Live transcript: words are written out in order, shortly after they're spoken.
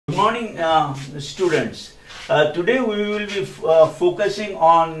morning, students. Today we will be focusing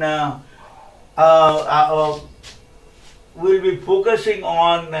on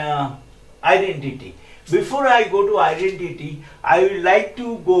identity. Before I go to identity, I would like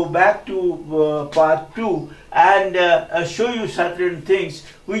to go back to part 2 and show you certain things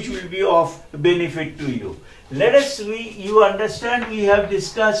which will be of benefit to you. You understand, we have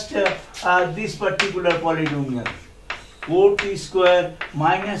discussed this particular polynomial, 4t square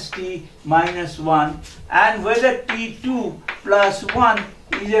minus t minus 1, and whether t2 plus 1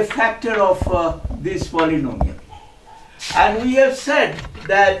 is a factor of this polynomial. And we have said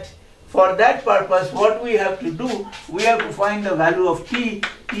that for that purpose, what we have to do, we have to find the value of t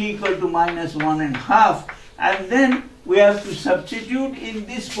equal to minus 1.5, and then we have to substitute in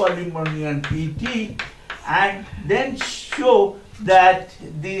this polynomial pt and then show that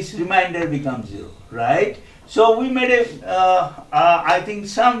this remainder becomes 0, right? So we made I think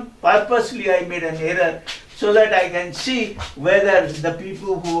purposely I made an error so that I can see whether the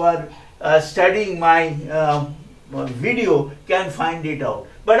people who are studying my video can find it out.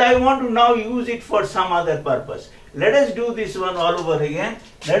 But I want to now use it for some other purpose. Let us do this one all over again.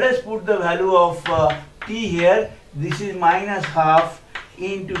 Let us put the value of t here. This is minus half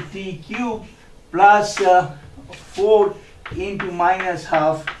into t cube plus 4 into minus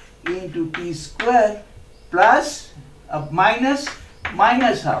half into t square plus minus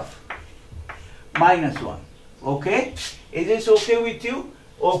half minus 1. Okay? Is this okay with you?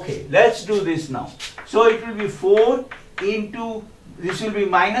 Okay, let's do this now. So it will be 4 into, this will be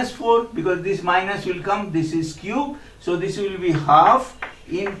minus 4 because this minus will come, this is cube. So this will be half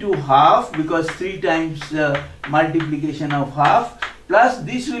into half because 3 times multiplication of half, plus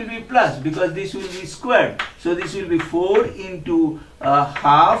this will be plus because this will be squared. So this will be 4 into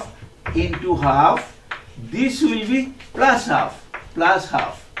half into half. This will be plus half,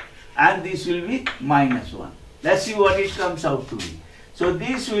 and this will be minus 1. Let's see what it comes out to be. So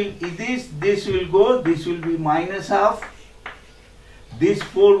this will go, this will be minus half, this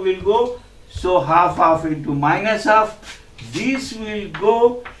 4 will go, so half into minus half, this will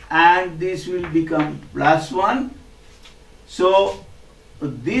go and this will become plus 1. So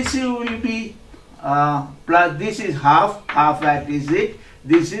this will be plus, this is half that is it,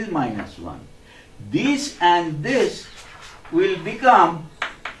 this is minus 1. This and this will become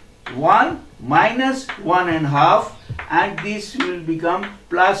 1 minus 1.5, and this will become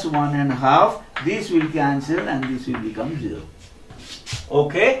plus 1.5. This will cancel and this will become 0.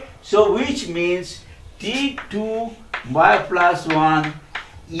 Okay, so which means t2 by plus 1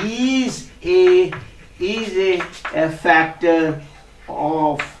 is a factor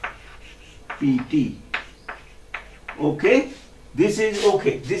of pt. Okay, this is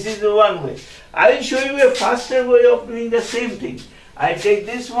okay. This is the one way. I will show you a faster way of doing the same thing. I take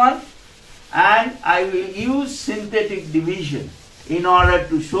this one and I will use synthetic division in order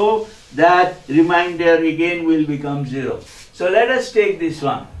to show that remainder again will become 0. So let us take this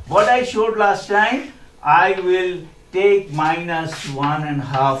one. What I showed last time, I will take minus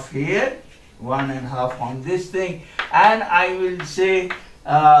 1.5 here, 1.5 on this thing, and I will say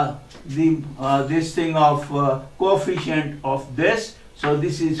this thing of coefficient of this. So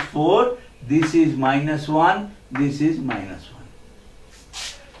this is 4, this is minus 1, this is minus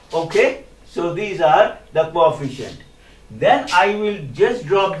 1. Okay, so these are the coefficient. Then I will just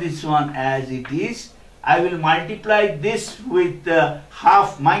drop this one as it is. I will multiply this with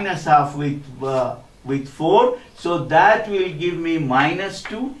half, minus half with 4. So that will give me minus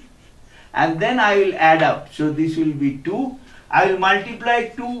 2. And then I will add up. So this will be 2. I will multiply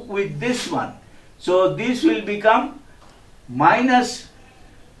 2 with this one. So this will become minus.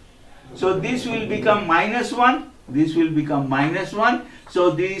 So this will become minus 1. This will become minus 1. So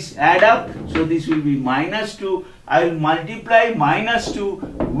these add up. So this will be minus 2. I will multiply minus 2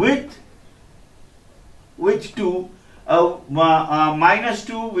 with 2. Minus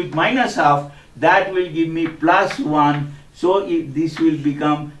 2 with minus half. That will give me plus 1. So this will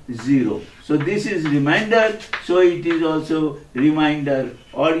become 0. So this is remainder. So it is also remainder.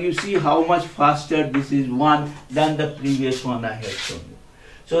 Or you see how much faster this is 1 than the previous one I have shown you.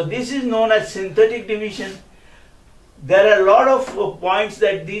 So this is known as synthetic division. There are a lot of points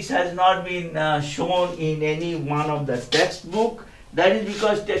that this has not been shown in any one of the textbook. That is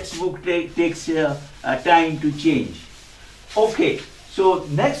because textbook takes time to change. Okay, so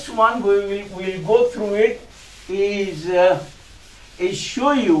next one we will go through it is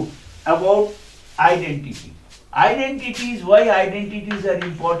show you about identity. Identities, why identities are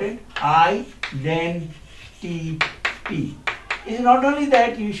important? Identity. It's not only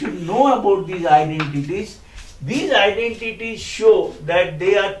that you should know about these identities, these identities show that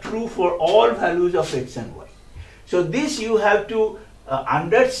they are true for all values of x and y. So this you have to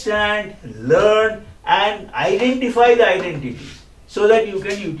understand, learn and identify the identities so that you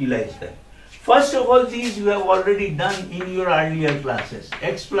can utilize them. First of all, these you have already done in your earlier classes.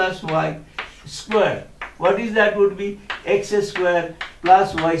 X plus y square. What is that? Would be x square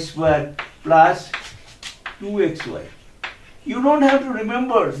plus y square plus 2xy. You don't have to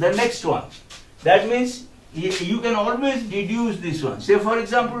remember the next one. That means you can always deduce this one. Say for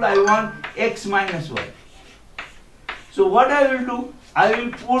example, I want x minus y. So what I will do, I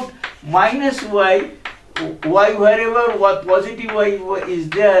will put minus y wherever what positive y is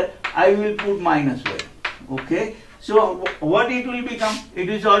there, I will put minus y. Okay. So what it will become? It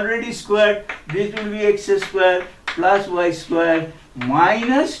is already squared. This will be x square plus y square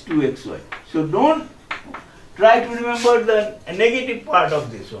minus 2xy. So don't try to remember the negative part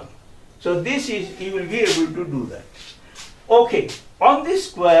of this one. So this is, you will be able to do that. Okay, on this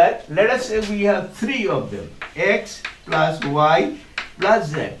square, let us say we have three of them. X plus y plus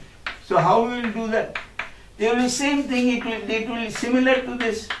z. So how we will do that? They will be same thing, it will be similar to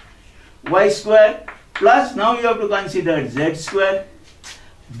this y square plus, now you have to consider z square.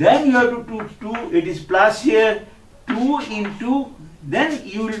 Then you have to do 2, it is plus here, 2 into, then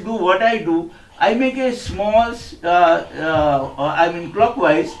you will do what I do. I make a small,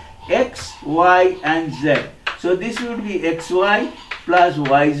 clockwise, x, y and z. So this would be xy plus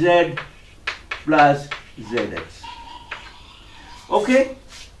yz plus zx. Okay.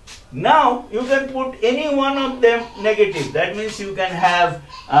 Now you can put any one of them negative. That means you can have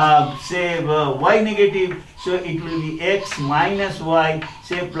say y negative. So it will be x minus y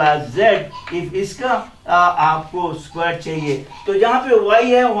say plus z. If इसका आपको square चाहिए तो जहाँ पे y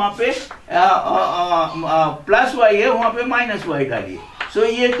है वहाँ पे plus y है वहाँ पे माइनस y डालिए. सो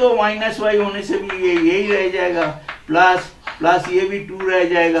ये तो माइनस y होने से भी ये यही रह जाएगा, प्लस प्लस ये भी 2 रह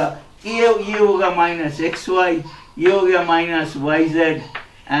जाएगा, ये होगा माइनस एक्स वाई, ये हो गया minus Y Z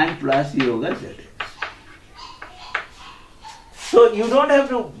and plus ये होगा Z x. So you don't have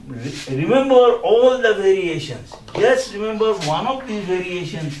to remember all the variations. Just remember one of these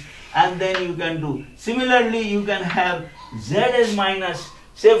variations and then you can do. Similarly, you can have z as minus.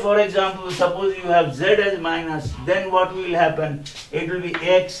 Say for example, suppose you have z as minus, then what will happen? It will be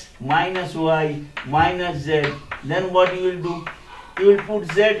x minus y minus z. Then what you will do? You will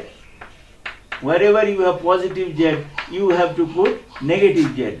put z. Wherever you have positive z, you have to put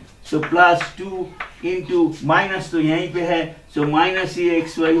negative z. So plus 2 into minus तो यहीं पे है, so minus ये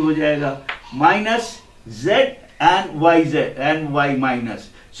x y हो जाएगा, minus z and y z and y minus.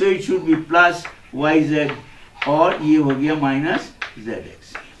 So it should be plus y z और ये हो गया minus z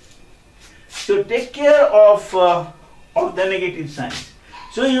x. So take care of the negative signs.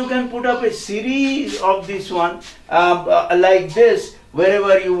 So you can put up a series of this one like this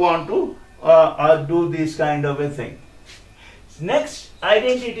wherever you want to do this kind of a thing. Next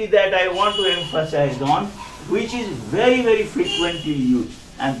identity that I want to emphasize on, which is very, very frequently used,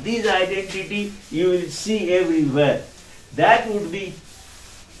 and this identity you will see everywhere, that would be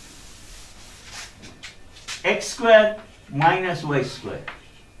x square minus y square.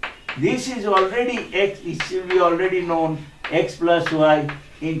 This is already x, it should be already known, x plus y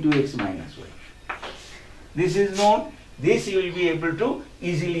into x minus y. This is known, this you will be able to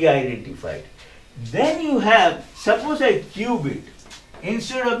easily identify it. Then you have, suppose I cube it.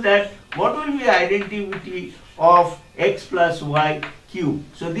 Instead of that, what will be identity of x plus y cube?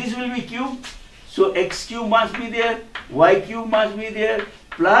 So this will be cube. So x cube must be there, y cube must be there,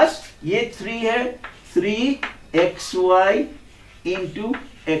 plus ये 3 है, 3xy into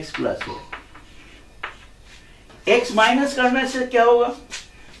x plus y. x minus करने से क्या होगा?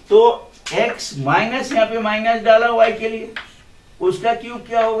 तो x minus यहाँ पे minus डाला y के लिए, उसका क्यूब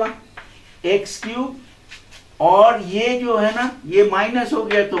क्या होगा? x क्यूब, और ये जो है ना ये माइनस हो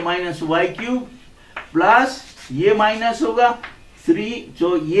गया तो माइनस y क्यूब, प्लस ये माइनस होगा 3,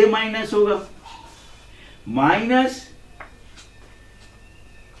 तो ये माइनस होगा माइनस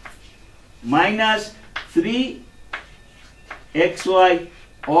 3xy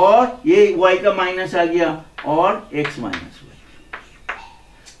और ये y का माइनस आ गया और x माइनस y.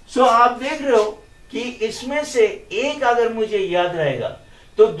 सो आप देख रहे हो कि इसमें से एक अगर मुझे याद रहेगा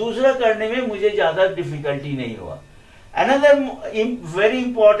तो दूसरा करने में मुझे ज्यादा डिफिकल्टी नहीं हुआ. Another very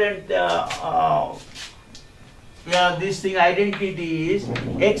important this thing identity is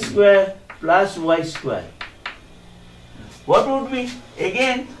x square plus y square. What would be?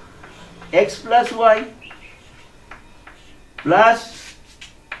 Again x plus y plus,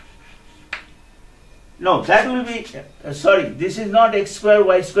 no, that will be sorry, this is not x square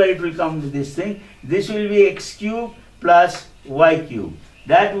y square, it will come with this thing. this will be x cube plus y cube.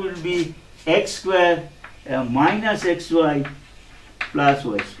 That will be x square minus xy plus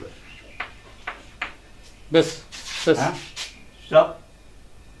y square. Yes. Yes. Huh?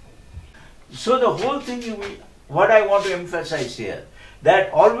 So the whole thing, what I want to emphasize here,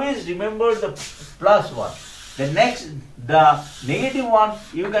 that always remember the plus one. The negative one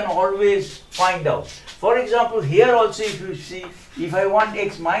you can always find out. For example, here also if you see, if I want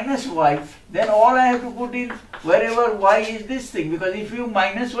x minus y, then all I have to put in wherever y is this thing, because if you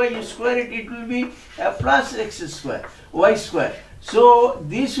minus y, you square it, it will be plus x square, y square. So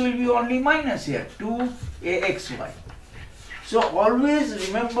this will be only minus here, 2axy. So always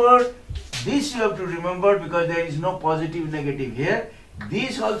remember this, you have to remember, because there is no positive negative here.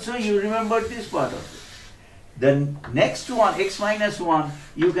 This also you remember this part of it. The next one, x minus 1,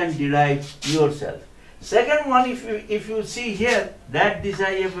 you can derive yourself. Second one, if you see here, that this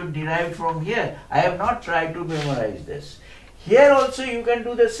I have derived from here. I have not tried to memorize this. Here also you can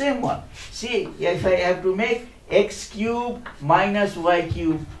do the same one. See, if I have to make x cube minus y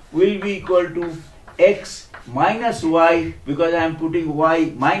cube will be equal to x minus y, because I am putting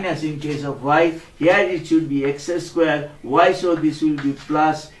y minus in case of y. Here it should be x square y, so this will be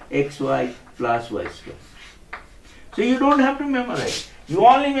plus xy plus y square. So you don't have to memorize. You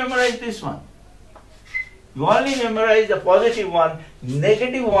only memorize this one. You only memorize the positive one.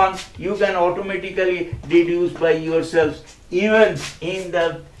 Negative one you can automatically deduce by yourselves, even in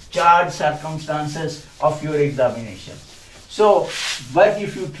the charged circumstances of your examination. So, but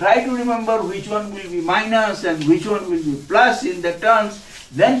if you try to remember which one will be minus and which one will be plus in the terms,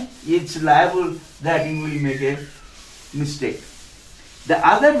 then it's liable that you will make a mistake. The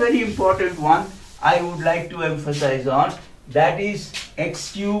other very important one I would like to emphasize on, that is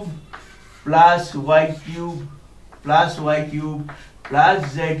x cube plus y cube plus y cube plus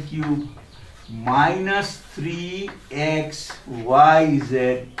z cube minus 3x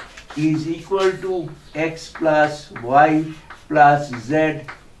yz is equal to x plus y plus z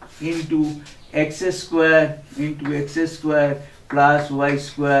into x square plus y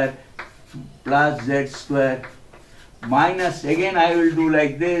square plus z square minus, again I will do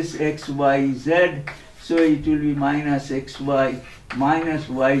like this, x y z, so it will be minus xy minus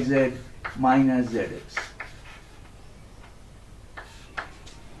yz minus zx.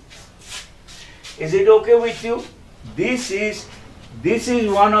 Is it okay with you? This is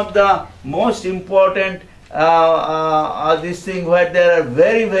one of the most important this thing, where there are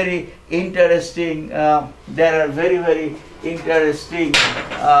very interesting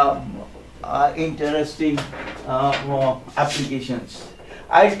applications.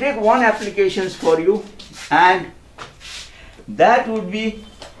 I'll take one applications for you, and that would be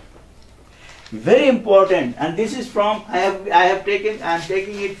very important. And this is from I'm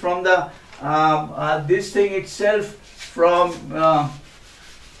taking it from the this thing itself, from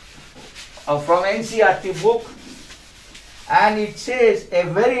NCERT book, and it says a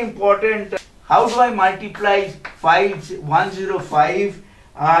very important. How do I multiply 105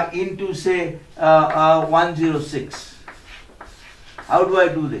 into say 106? How do I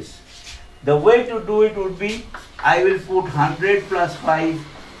do this? The way to do it would be, I will put 100 plus 5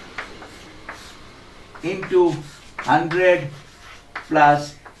 into 100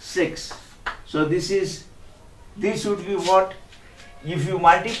 plus 6. So this would be what? If you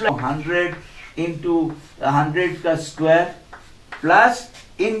multiply 100 into 100 का square plus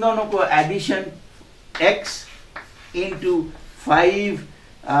इन दोनों को addition x into 5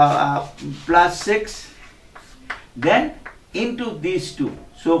 plus 6, then into these two,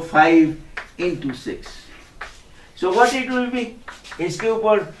 so 5 into 6. So what it will be? इसके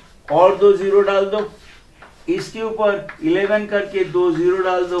ऊपर और दो zero डाल दो, इसके ऊपर 11 करके दो जीरो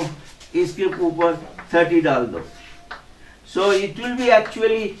डाल दो, इसके ऊपर 30 डाल दो. So it will be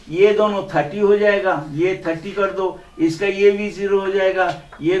actually, ये दोनों 30 हो जाएगा, ये 30 कर दो, इसका ये भी 0 हो जाएगा,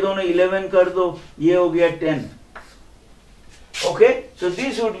 ये दोनों 11 कर दो, ये हो गया 10. Okay, so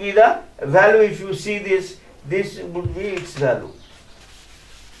this would be the value. If you see this would be its value.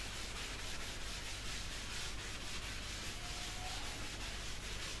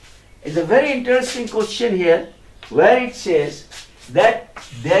 It's a very interesting question here, where it says that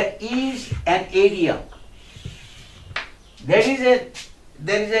there is an area. There is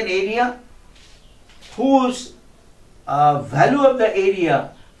an area whose value of the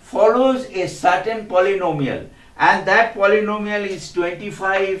area follows a certain polynomial, and that polynomial is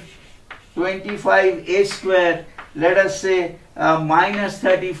 25a square, let us say minus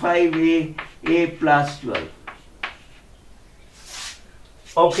 35a plus 12.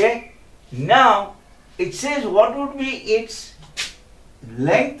 Okay, now it says what would be its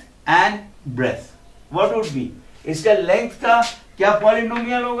length and breadth. What would be? इसका length का क्या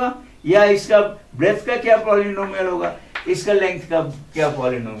polynomial होगा या इसका breath का क्या polynomial होगा, इसका लेंथ का क्या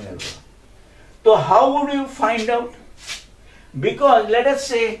पॉलिनोमियल होगा? तो how would you find out? Because let us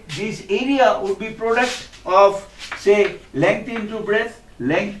say this area would be product of say length into breadth,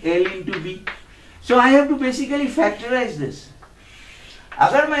 length L into B. So I have to basically factorize this.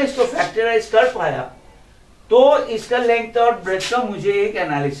 अगर मैं इसको factorize कर पाया तो इसका length और breadth का मुझे एक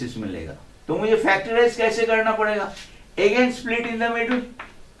analysis मिलेगा. तो मुझे factorize कैसे करना पड़ेगा? Again split in the middle.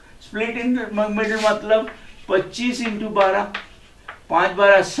 Split in the middle मतलब 25 into 12, 5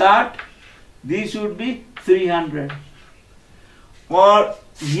 12 60. This would be 300. और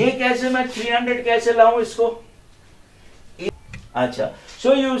ये कैसे मैं 300 कैसे लाऊं इसको? अच्छा,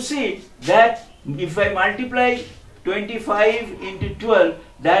 so you see that if I multiply 25 into 12,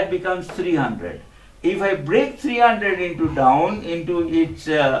 that becomes 300. If I break 300 into down into its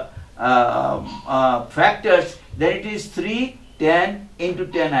factors, then it is 3, 10 into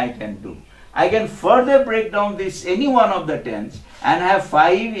 10 I can do. I can further break down this any one of the 10s and have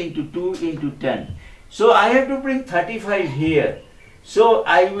 5 into 2 into 10. So I have to bring 35 here. So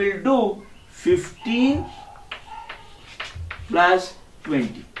I will do 15 plus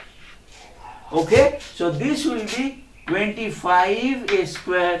 20. Okay, so this will be 25a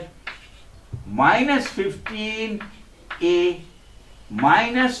square minus 15a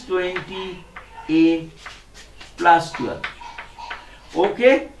minus 20a plus 12.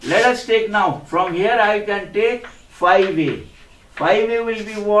 Okay, let us take now. From here I can take 5a. 5a will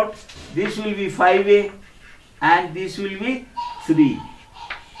be what? This will be 5a and this will be 3.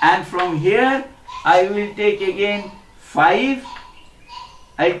 And from here I will take again 5.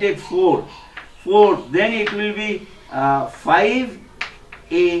 I take 4. 4. Then it will be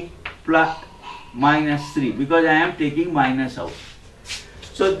 5a plus minus 3 because I am taking minus out.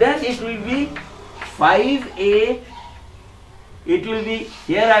 So then it will be 5a. It will be,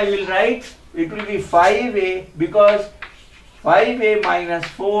 here I will write, it will be 5a because 5a minus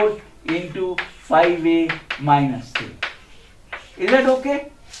 4 into 5a minus 3. Is that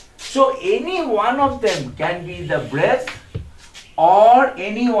okay? So any one of them can be the breadth or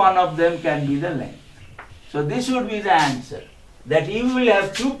any one of them can be the length. So this would be the answer. That you will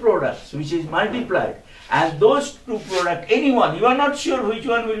have two products which is multiplied and those two products, any one, you are not sure which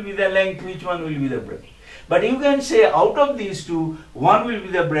one will be the length, which one will be the breadth. But you can say out of these two, one will be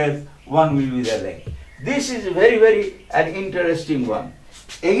the breadth, one will be the length. This is very, very an interesting one.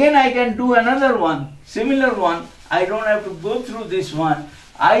 Again I can do another one, similar one. I don't have to go through this one.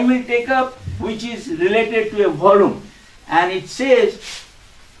 I will take up which is related to a volume. And it says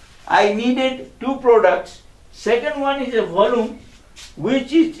I needed two products. Second one is a volume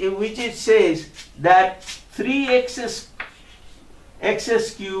which it says that 3x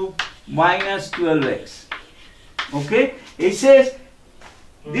cube minus 12x. Okay, it says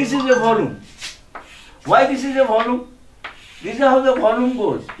this is a volume. Why this is a volume? This is how the volume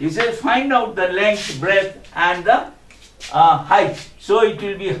goes. It says find out the length, breadth and the height. So it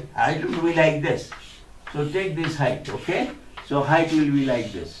will be, height will be like this. So take this height, okay? So height will be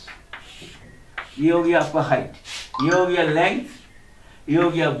like this. ये हो गया आपका height. ये हो गया length. ये हो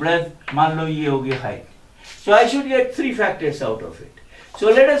गया breadth. मान लो ये हो गया height. So I should get three factors out of it.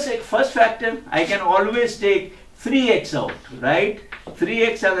 So let us take first factor. I can always take 3x out, right?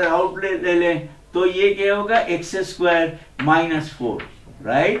 3x अगर out ले लें तो ये क्या होगा? x square minus 4,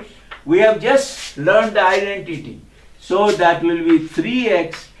 right? We have just learned the identity. So that will be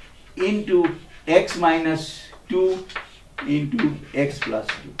 3x into x minus 2 into x plus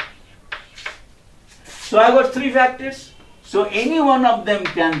 2. So I got three factors. So any one of them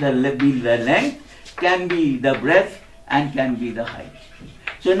can be the length, can be the breadth and can be the height.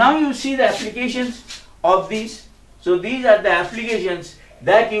 So now you see the applications of these. So these are the applications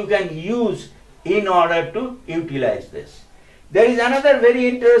that you can use in order to utilize this. There is another very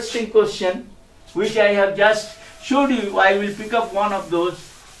interesting question which I have just showed you. I will pick up one of those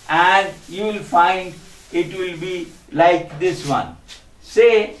and you will find it will be like this one.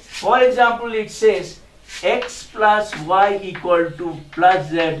 Say, for example, it says x plus y equal to plus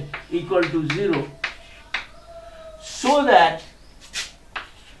z equal to 0 so that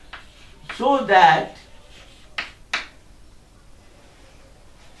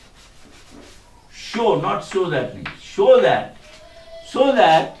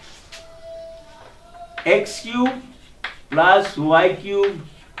x cube plus y cube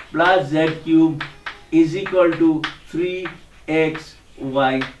plus z cube is equal to 3x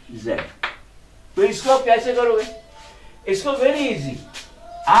y z. तो इसको आप कैसे करोगे? इसको very easy.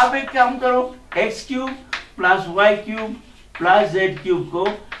 आप एक काम करो, x cube plus y cube plus z cube को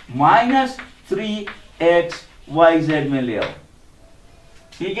माइनस 3 x y z में ले आओ,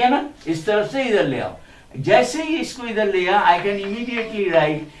 ठीक है ना, इस तरफ से इधर ले आओ. जैसे ही इसको इधर ले आओ, I can immediately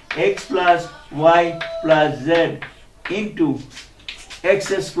write x plus y plus z into x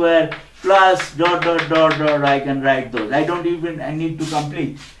square plus dot dot dot dot. I can write those. I don't even need to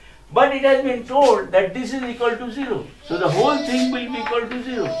complete. But it has been told that this is equal to 0. So the whole thing will be equal to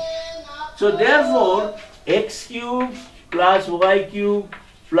 0. So therefore, x cube plus y cube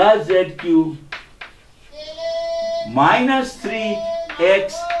plus z cube minus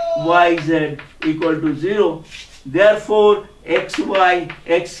 3x yz equal to 0. Therefore, x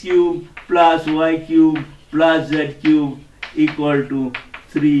cube plus y cube plus z cube equal to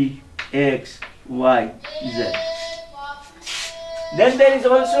 3x yz. Then there is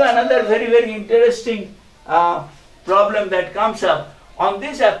also another very interesting problem that comes up on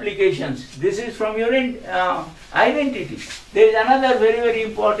these applications. This is from your identity. There is another very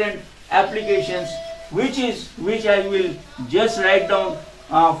important applications which I will just write down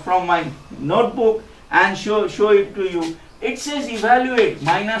from my notebook and show it to you. It says evaluate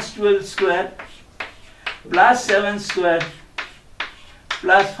minus 12 square plus 7 square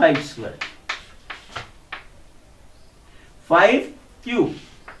plus 5 square. 5 cube,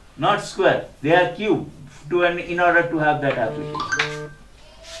 not square. They are cube in order to have that application.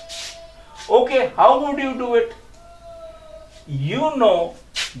 Okay, how would you do it? You know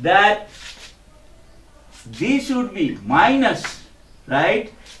that this would be minus,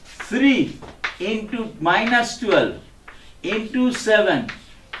 right? 3 into minus 12 into 7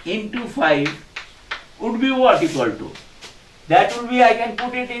 into 5 would be what equal to? That would be, I can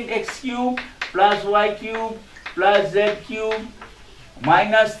put it in x cube plus y cube plus z cube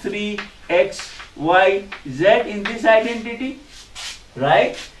minus 3x y z in this identity,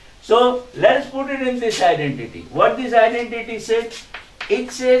 right? So let's put it in this identity. What this identity says?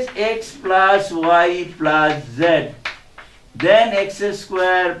 It says x plus y plus z, then x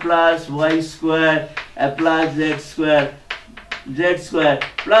square plus y square plus z square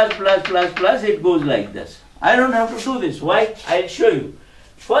plus, it goes like this. I don't have to do this. Why? I'll show you.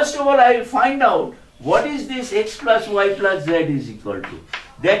 First of all, I will find out what is this x plus y plus z is equal to.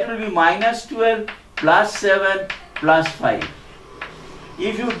 That will be minus 12 plus 7 plus 5.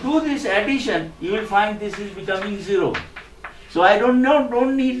 If you do this addition, you will find this is becoming 0. So I don't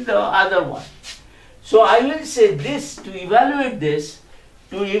need the other one. So I will say this, to evaluate this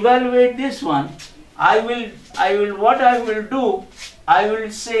one, I will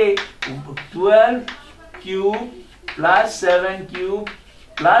say 12 cube plus 7 cube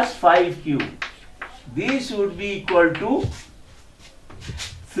plus 5 cube. This would be equal to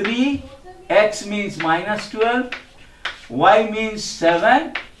 3, x means minus 12, y means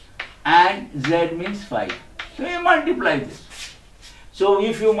 7 and z means 5. So you multiply this. So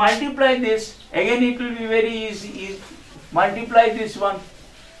if you multiply this, again it will be very easy. Multiply this one.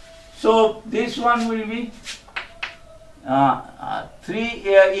 So this one will be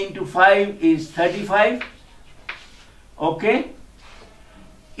 3 into 5 is 35. Okay.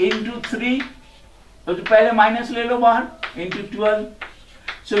 Into 3. तो पहले minus ले लो बाहर into 12.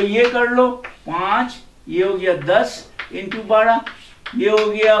 सो ये कर लो 5, ये हो गया 10 into 12, ये हो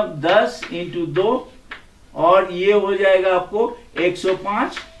गया 10 इंटू 2 और ये हो जाएगा आपको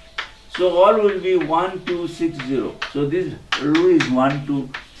 105. So all will be 1260. So this rule is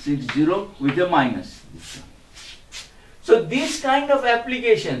 1260 with a minus. So these kind of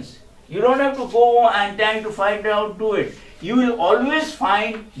applications, you don't have to go and try to find out, do it. You will always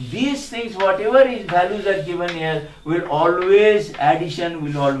find these things, whatever is values are given here, will always, addition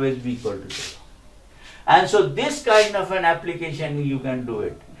will always be equal to 0. And so this kind of an application you can do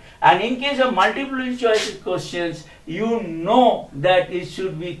it. And in case of multiple choice questions, you know that it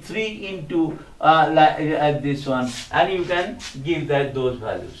should be 3 into this one, and you can give that those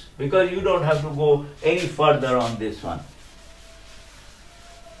values because you don't have to go any further on this one.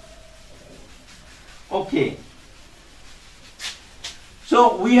 Okay.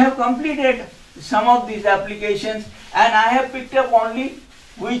 So we have completed some of these applications, and I have picked up only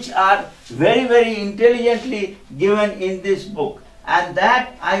which are very intelligently given in this book, and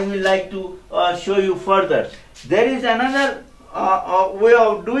that I will like to show you further. There is another way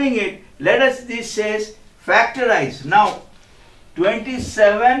of doing it. Let us, this says factorize. Now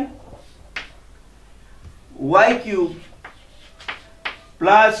 27 y cube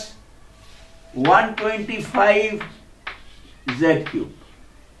plus 125 z cube.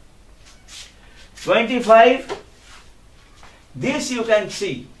 25, this you can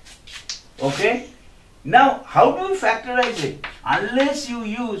see. Okay. Now how do you factorize it? Unless you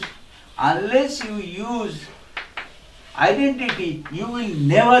use identity, you will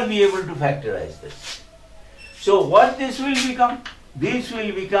never be able to factorize this. So what this will become? This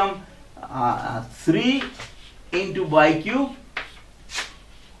will become 3 into y cube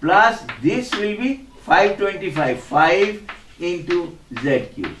plus this will be 525, 5 into z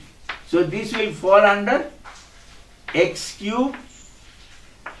cube. So this will fall under x cube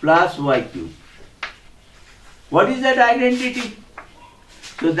plus y cube. What is that identity?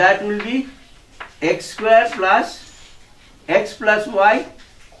 So that will be x square plus x plus y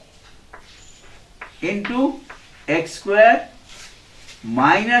into x square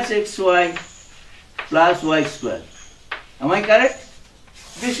minus xy plus y square. Am I correct?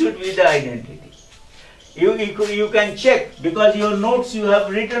 This should be the identity. You can check, because your notes you have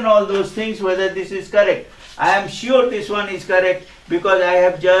written all those things whether this is correct. I am sure this one is correct because I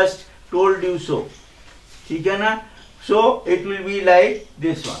have just told you so. ठीक है ना? So it will be like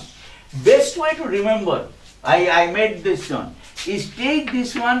this one. Best way to remember, I made this one, is take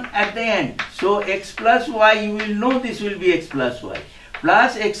this one at the end. So x plus y, you will know this will be x plus y,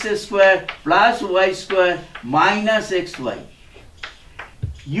 plus x square plus y square minus xy.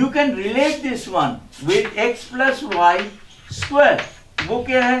 You can relate this one with x plus y square. वो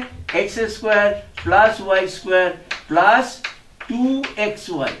क्या है? x square plus y square plus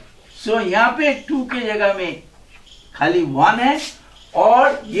 2xy. So यहाँ पे 2 के जगह में खाली 1 है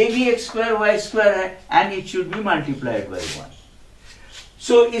और ये भी x square y square है and it should be multiplied by 1.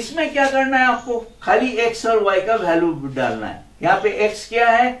 So इसमें क्या करना है आपको? खाली x और y का वैल्यू डालना है. यहाँ पे x क्या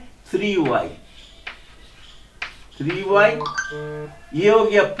है? 3y. 3y ये हो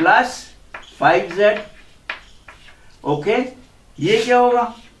गया प्लस 5z. ओके, ये क्या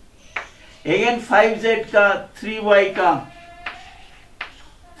होगा? अगेन 5z का 3y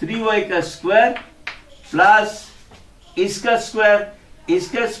का स्क्वायर प्लस इसका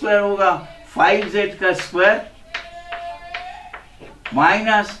स्क्वायर होगा 5z का square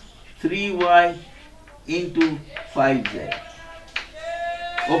minus 3y into 5z.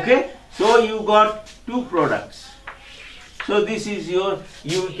 Okay, so you got two products. So this is your,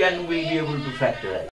 will be able to factorize.